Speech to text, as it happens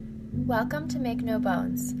Welcome to Make No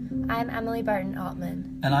Bones. I'm Emily Barton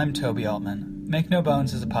Altman. And I'm Toby Altman. Make No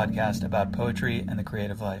Bones is a podcast about poetry and the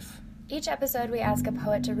creative life. Each episode we ask a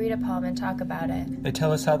poet to read a poem and talk about it. They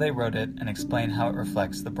tell us how they wrote it and explain how it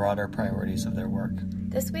reflects the broader priorities of their work.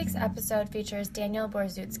 This week's episode features Daniel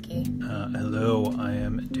Borzutsky. Hello, I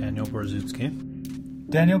am Daniel Borzutsky.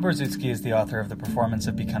 Daniel Borzutsky is the author of The Performance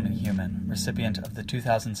of Becoming Human, recipient of the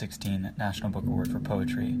 2016 National Book Award for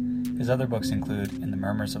Poetry. His other books include In the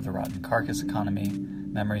Murmurs of the Rotten Carcass Economy,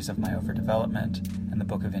 Memories of My Overdevelopment, and The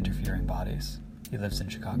Book of Interfering Bodies. He lives in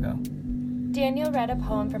Chicago. Daniel read a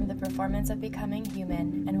poem from The Performance of Becoming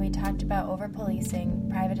Human, and we talked about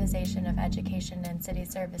over-policing, privatization of education and city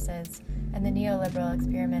services, and the neoliberal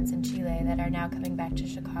experiments in Chile that are now coming back to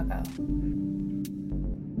Chicago.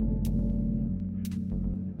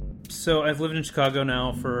 So I've lived in Chicago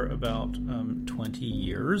now for about 20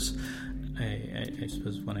 years. I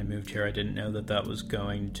suppose when I moved here, I didn't know that was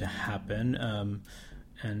going to happen.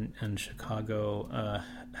 And Chicago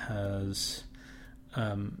has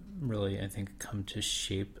really, I think, come to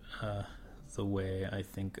shape the way I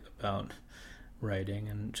think about writing.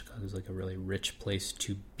 And Chicago is like a really rich place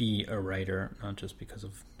to be a writer, not just because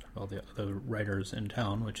of all the other writers in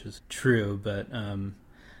town, which is true, but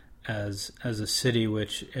as a city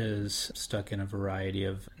which is stuck in a variety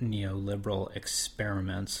of neoliberal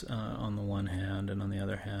experiments on the one hand, and on the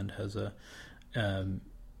other hand has a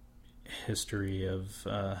history of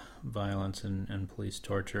violence and police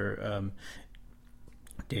torture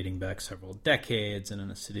dating back several decades, and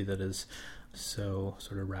in a city that is so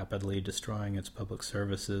sort of rapidly destroying its public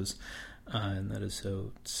services and that is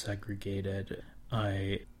so segregated,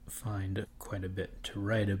 I find quite a bit to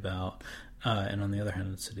write about. And on the other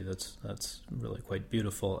hand, a city that's really quite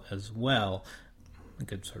beautiful as well. I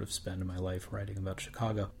could sort of spend my life writing about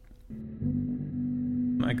Chicago.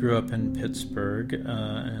 I grew up in Pittsburgh,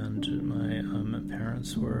 and my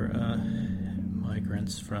parents were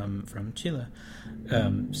migrants from Chile.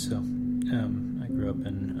 So I grew up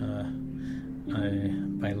in a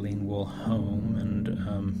bilingual home and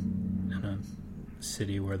in a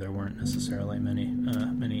city where there weren't necessarily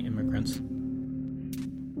many immigrants.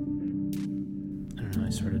 I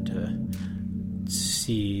started to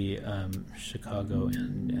see Chicago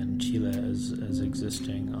and Chile as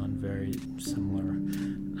existing on very similar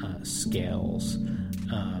scales.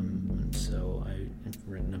 So I've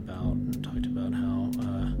written about and talked about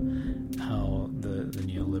how the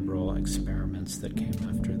neoliberal experiments that came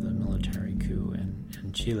after the military coup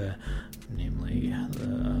in Chile, namely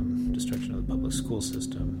the destruction of the public school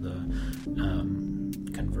system,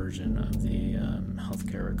 the conversion of the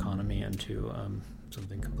healthcare economy into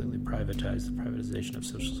something completely privatized, the privatization of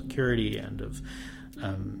Social Security and of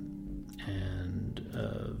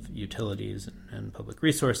utilities and public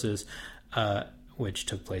resources, which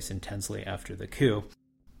took place intensely after the coup,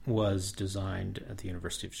 was designed at the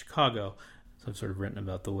University of Chicago. So I've sort of written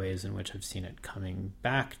about the ways in which I've seen it coming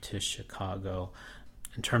back to Chicago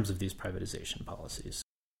in terms of these privatization policies.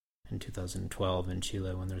 In 2012 in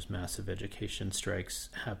Chile, when there's massive education strikes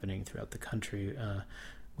happening throughout the country,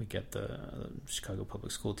 we get the Chicago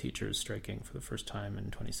public school teachers striking for the first time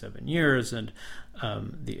in 27 years, and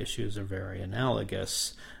the issues are very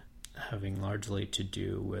analogous, having largely to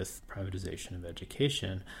do with privatization of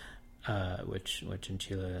education, which in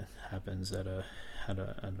Chile happens at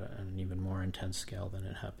an even more intense scale than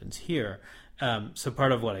it happens here. So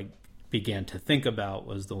part of what I began to think about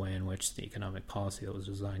was the way in which the economic policy that was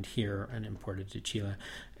designed here and imported to Chile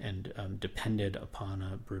and depended upon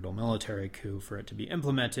a brutal military coup for it to be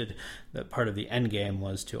implemented, that part of the end game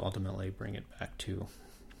was to ultimately bring it back to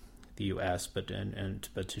the U.S., but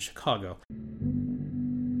to Chicago.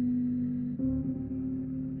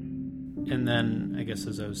 And then, I guess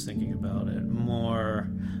as I was thinking about it more,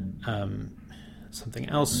 something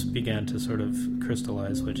else began to sort of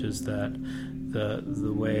crystallize, which is that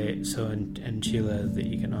the way, so in Chile,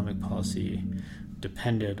 the economic policy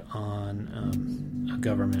depended on a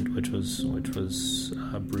government which was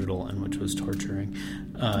brutal and which was torturing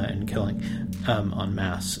and killing en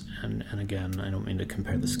masse. And again, I don't mean to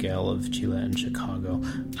compare the scale of Chile and Chicago,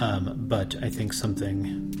 but I think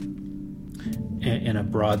something in a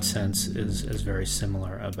broad sense is very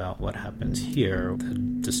similar about what happens here. The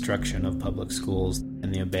destruction of public schools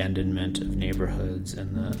and the abandonment of neighborhoods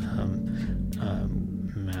and the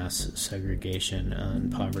mass segregation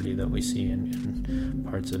and poverty that we see in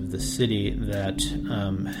parts of the city, that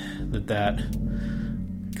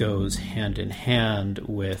goes hand in hand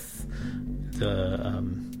with the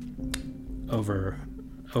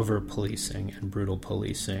over policing and brutal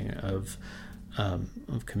policing of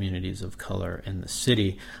communities of color in the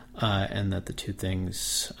city, and that the two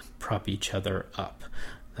things prop each other up.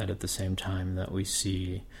 That at the same time that we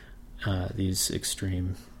see these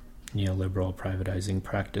extreme neoliberal privatizing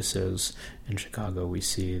practices in Chicago, we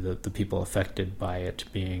see the people affected by it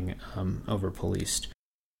being over-policed.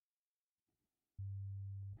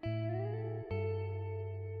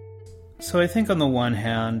 So I think on the one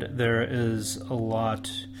hand, there is a lot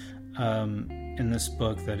in this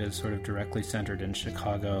book that is sort of directly centered in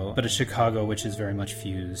Chicago, but a Chicago which is very much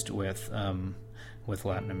fused with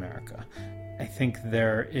Latin America. I think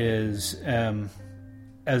there is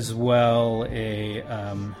as well a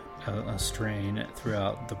strain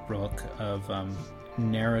throughout the book of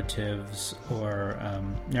narratives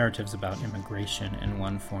about immigration in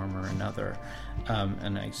one form or another,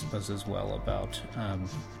 and I suppose as well about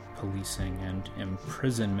policing and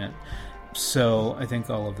imprisonment. So I think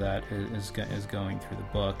all of that is going through the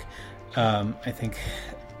book. I think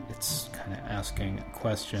it's kind of asking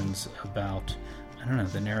questions about,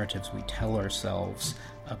 the narratives we tell ourselves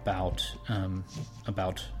about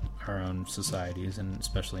our own societies, and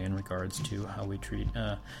especially in regards to how we treat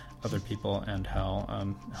other people and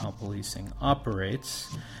how policing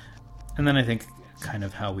operates. And then I think kind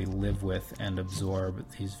of how we live with and absorb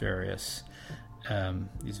these various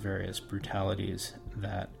brutalities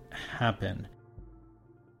that happen.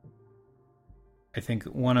 I think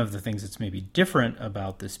one of the things that's maybe different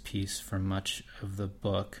about this piece from much of the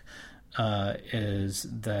book is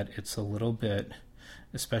that it's a little bit,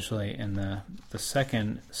 especially in the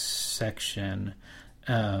second section,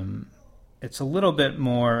 it's a little bit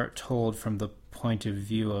more told from the point of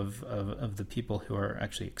view of the people who are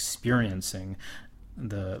actually experiencing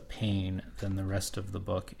the pain than the rest of the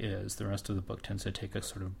book is. The rest of the book tends to take a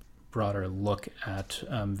sort of broader look at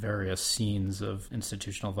various scenes of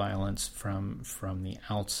institutional violence from the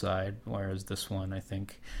outside, whereas this one, I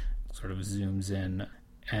think, sort of zooms in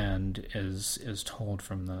and is told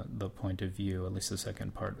from the point of view, at least the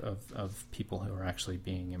second part, of people who are actually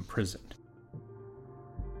being imprisoned.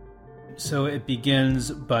 So it begins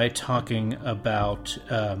by talking about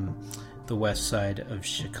the west side of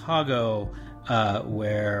Chicago,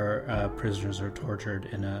 where prisoners are tortured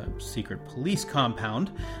in a secret police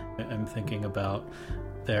compound. I'm thinking about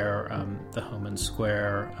the Homan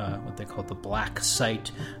Square, what they call the Black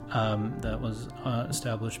Site, that was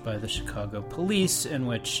established by the Chicago police, in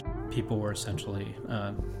which people were essentially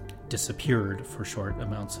disappeared for short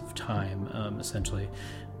amounts of time. Essentially,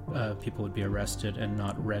 people would be arrested and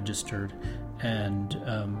not registered and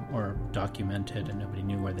or documented, and nobody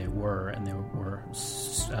knew where they were, and they were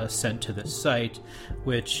sent to this site,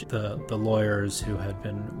 which the lawyers who had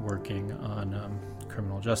been working on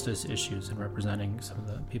criminal justice issues and representing some of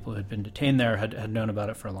the people who had been detained there had known about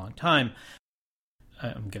it for a long time.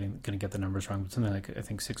 I'm going to get the numbers wrong, but something like, I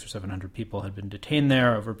think, 600 or 700 people had been detained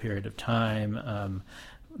there over a period of time.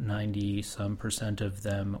 90% of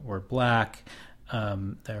them were black.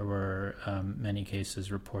 There were many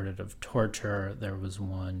cases reported of torture. There was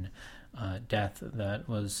one death that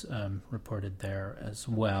was reported there as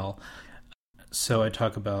well. So I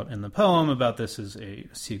talk about in the poem about this as a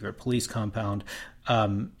secret police compound,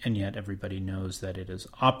 and yet everybody knows that it is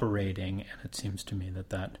operating, and it seems to me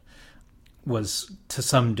that was to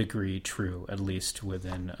some degree true, at least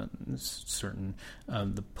within certain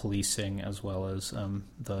the policing as well as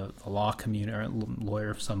the law community,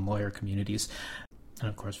 or some lawyer communities, and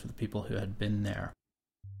of course for the people who had been there.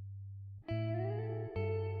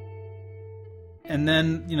 And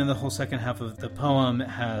then, the whole second half of the poem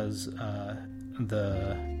has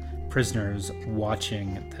the prisoners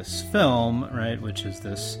watching this film, right, which is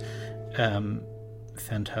this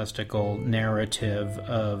fantastical narrative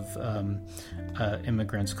of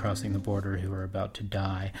immigrants crossing the border who are about to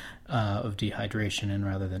die of dehydration, and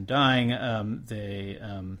rather than dying, they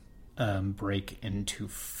break into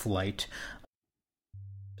flight.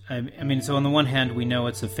 I mean, so on the one hand, we know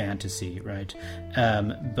it's a fantasy, right?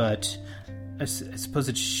 But I suppose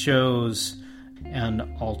it shows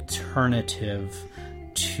an alternative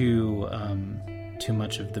to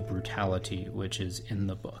much of the brutality which is in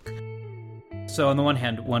the book. So on the one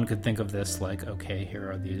hand, one could think of this like, okay, here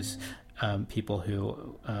are these people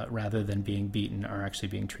who, rather than being beaten, are actually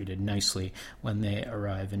being treated nicely when they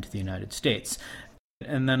arrive into the United States.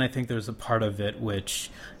 And then I think there's a part of it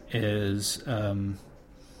which is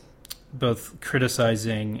both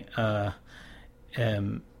criticizing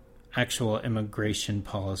actual immigration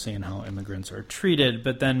policy and how immigrants are treated,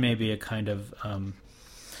 but then maybe a kind of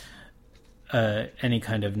any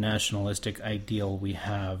kind of nationalistic ideal we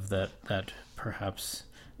have that perhaps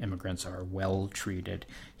immigrants are well treated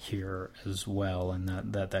here as well, and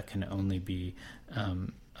that can only be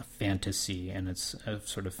a fantasy, and it's a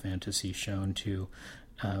sort of fantasy shown to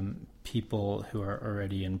people who are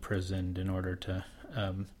already imprisoned in order to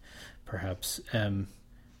perhaps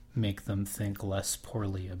make them think less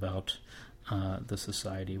poorly about the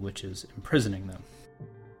society which is imprisoning them.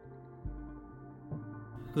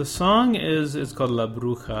 The song it's called La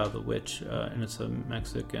Bruja, the witch, and it's a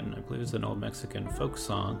Mexican, I believe it's an old Mexican folk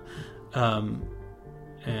song.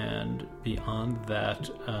 And beyond that,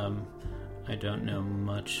 I don't know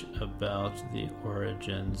much about the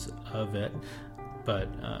origins of it, but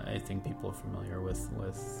I think people familiar with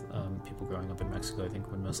people growing up in Mexico, I think,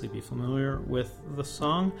 would mostly be familiar with the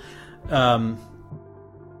song.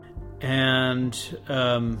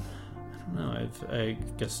 No, I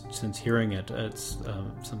guess since hearing it, it's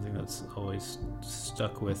something that's always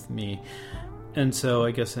stuck with me, and so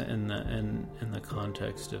I guess in the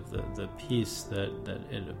context of the piece that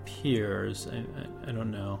it appears, I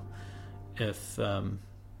don't know if the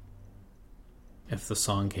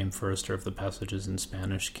song came first or if the passages in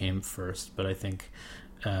Spanish came first, but I think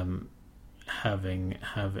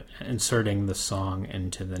inserting the song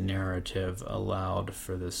into the narrative allowed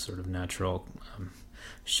for this sort of natural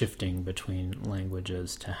shifting between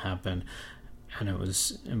languages to happen, and it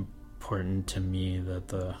was important to me that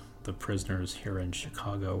the prisoners here in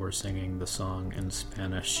Chicago were singing the song in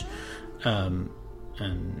Spanish, and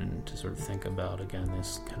to sort of think about again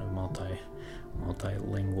this kind of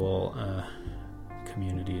multilingual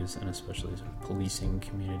communities, and especially sort of policing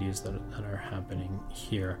communities that are happening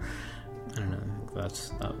here. I don't know, I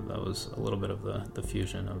think that was a little bit of the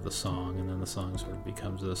fusion of the song, and then the song sort of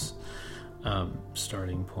becomes this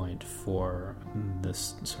starting point for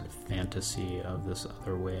this sort of fantasy of this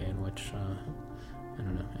other way in which I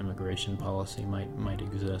don't know, immigration policy might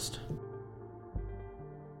exist.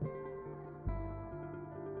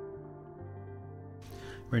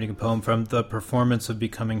 Reading a poem from the performance of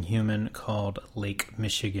Becoming Human called Lake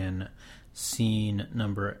Michigan, scene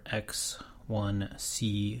number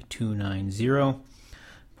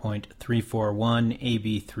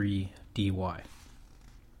X1C290.341 AB3DY.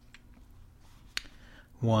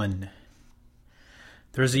 1.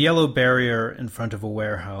 There is a yellow barrier in front of a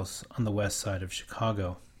warehouse on the west side of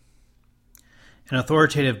Chicago. An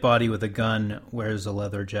authoritative body with a gun wears a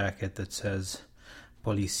leather jacket that says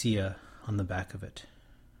Policia on the back of it.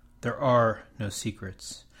 There are no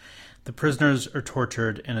secrets. The prisoners are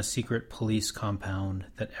tortured in a secret police compound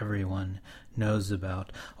that everyone knows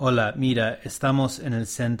about. Hola, mira, estamos en el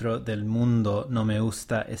centro del mundo. No me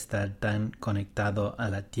gusta estar tan conectado a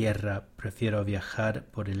la Tierra. Prefiero viajar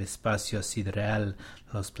por el espacio sideral,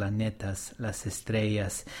 los planetas, las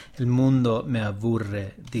estrellas. El mundo me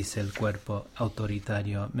aburre, dice el cuerpo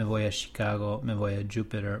autoritario. Me voy a Chicago, me voy a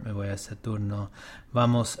Júpiter, me voy a Saturno.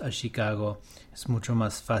 Vamos a Chicago. Es mucho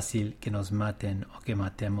más fácil que nos maten o que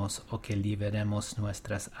matemos o que liberemos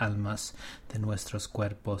nuestras almas de nuestros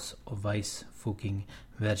cuerpos o vice fucking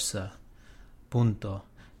versa. Punto.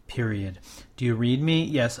 Period. Do you read me?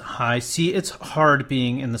 Yes. Hi. See, it's hard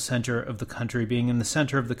being in the center of the country. Being in the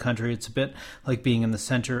center of the country, it's a bit like being in the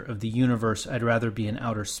center of the universe. I'd rather be in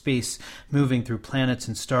outer space, moving through planets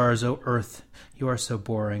and stars. Oh, Earth, you are so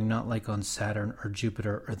boring, not like on Saturn or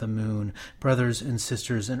Jupiter or the moon. Brothers and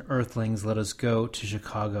sisters and earthlings, let us go to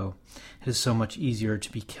Chicago. It is so much easier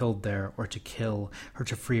to be killed there, or to kill, or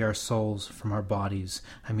to free our souls from our bodies.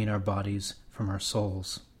 I mean our bodies from our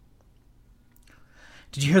souls.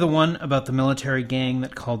 Did you hear the one about the military gang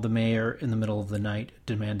that called the mayor in the middle of the night,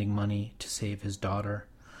 demanding money to save his daughter?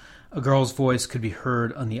 A girl's voice could be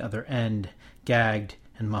heard on the other end, gagged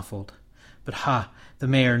and muffled. But the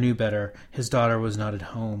mayor knew better. His daughter was not at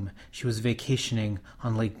home. She was vacationing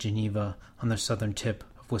on Lake Geneva on the southern tip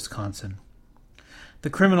of Wisconsin. The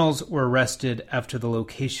criminals were arrested after the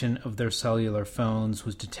location of their cellular phones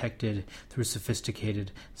was detected through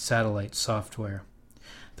sophisticated satellite software.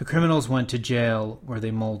 The criminals went to jail where they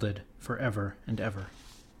molded forever and ever.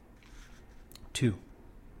 2.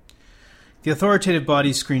 The authoritative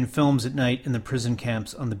bodies screen films at night in the prison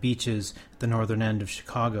camps on the beaches at the northern end of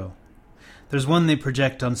Chicago. There's one they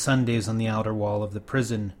project on Sundays on the outer wall of the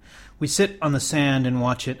prison. We sit on the sand and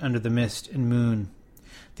watch it under the mist and moon.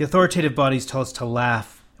 The authoritative bodies tell us to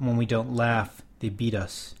laugh, and when we don't laugh, they beat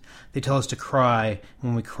us. They tell us to cry, and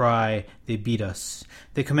when we cry, they beat us.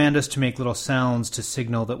 They command us to make little sounds to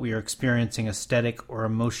signal that we are experiencing aesthetic or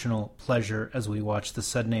emotional pleasure as we watch the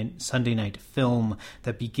Sunday night film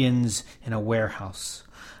that begins in a warehouse,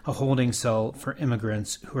 a holding cell for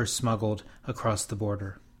immigrants who are smuggled across the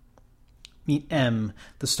border. Meet M,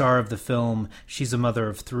 the star of the film. She's a mother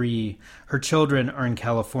of 3. Her children are in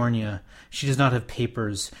California. She does not have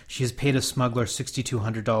papers. She has paid a smuggler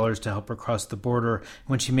 $6,200 to help her cross the border.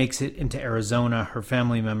 When she makes it into Arizona, her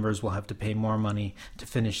family members will have to pay more money to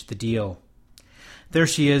finish the deal. There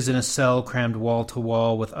she is in a cell crammed wall to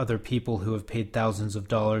wall with other people who have paid thousands of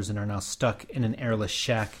dollars and are now stuck in an airless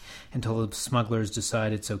shack until the smugglers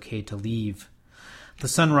decide it's okay to leave. The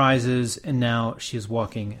sun rises, and now she is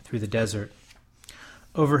walking through the desert.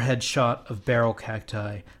 Overhead shot of barrel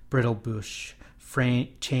cacti, brittle bush,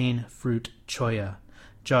 chain fruit cholla,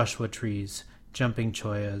 Joshua trees, jumping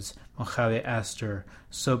chollas, Mojave aster,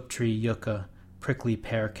 soap tree yucca, prickly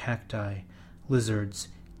pear cacti, lizards,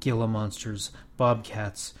 Gila monsters,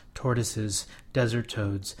 bobcats, tortoises, desert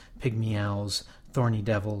toads, pygmy owls, thorny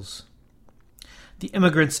devils. The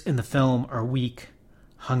immigrants in the film are weak,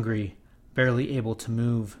 hungry, barely able to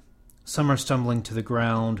move. Some are stumbling to the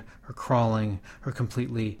ground, or crawling, or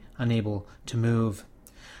completely unable to move.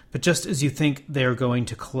 But just as you think they are going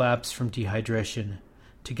to collapse from dehydration,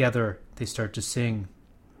 together they start to sing.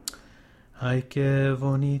 Ay, que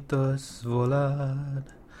bonito es volar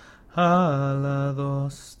a las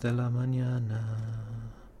 2 de la mañana,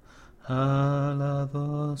 a las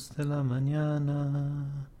 2 de la mañana.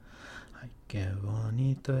 Ay, que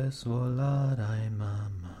bonito es volar, ay,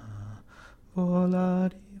 mamá.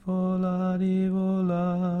 Volar y volar y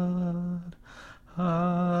volar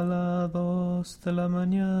a las 2 de la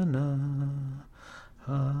mañana,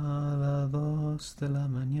 a las 2 de la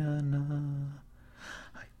mañana.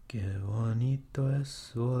 Ay, qué bonito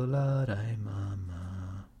es volar, ay,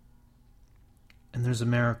 mamá. And there's a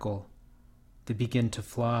miracle. They begin to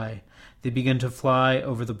fly. They begin to fly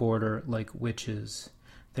over the border like witches.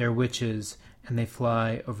 They are witches, and they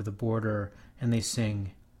fly over the border, and they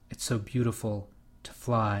sing, "It's so beautiful to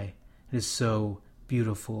fly. It is so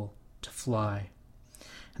beautiful to fly."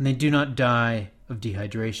 And they do not die of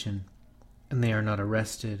dehydration, and they are not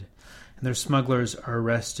arrested, and their smugglers are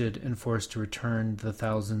arrested and forced to return the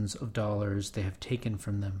thousands of dollars they have taken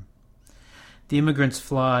from them. The immigrants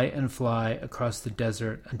fly and fly across the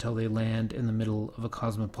desert until they land in the middle of a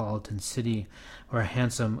cosmopolitan city, where a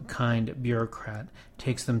handsome, kind bureaucrat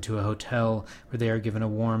takes them to a hotel where they are given a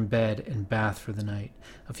warm bed and bath for the night,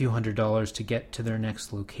 a few $100s to get to their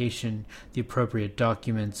next location, the appropriate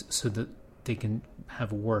documents so that they can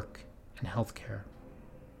have work and health care.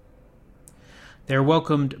 They are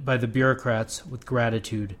welcomed by the bureaucrats with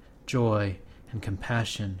gratitude, joy, and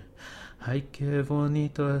compassion. Ay, que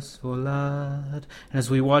bonito es volar. And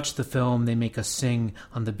as we watch the film, they make us sing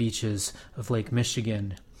on the beaches of Lake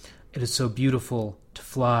Michigan. It is so beautiful to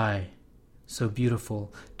fly, so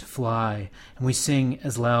beautiful to fly. And we sing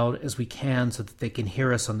as loud as we can so that they can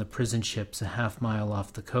hear us on the prison ships a half-mile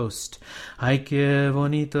off the coast. Ay, que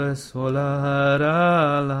bonito es volar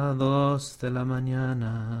a las 2 de la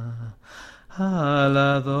mañana, a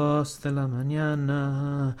las 2 de la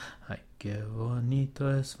mañana. Ay, que bonito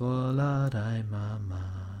es volar, ay,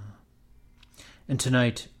 mamá. And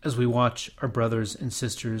tonight, as we watch our brothers and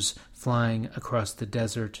sisters flying across the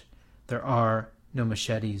desert, there are no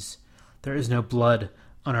machetes. There is no blood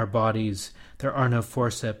on our bodies. There are no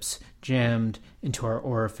forceps jammed into our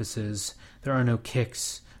orifices. There are no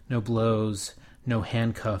kicks, no blows, no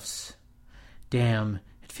handcuffs. Damn,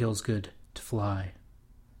 it feels good to fly.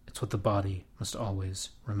 It's what the body must always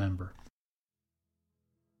remember.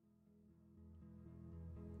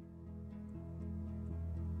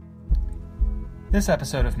 This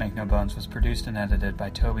episode of Make No Bones was produced and edited by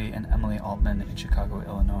Toby and Emily Altman in Chicago,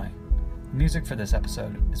 Illinois. The music for this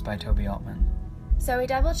episode is by Toby Altman. So we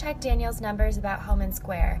double-checked Daniel's numbers about Homan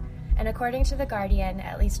Square, and according to The Guardian,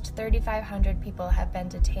 at least 3,500 people have been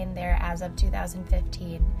detained there as of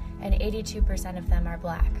 2015, and 82% of them are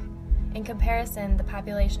black. In comparison, the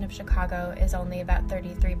population of Chicago is only about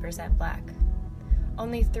 33% black.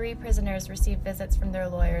 Only 3 prisoners received visits from their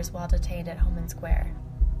lawyers while detained at Homan Square.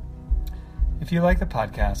 If you like the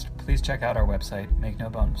podcast, please check out our website,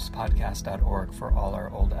 makenobonespodcast.org, for all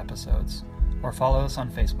our old episodes, or follow us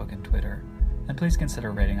on Facebook and Twitter, and please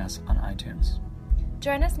consider rating us on iTunes.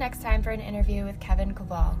 Join us next time for an interview with Kevin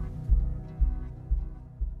Koval.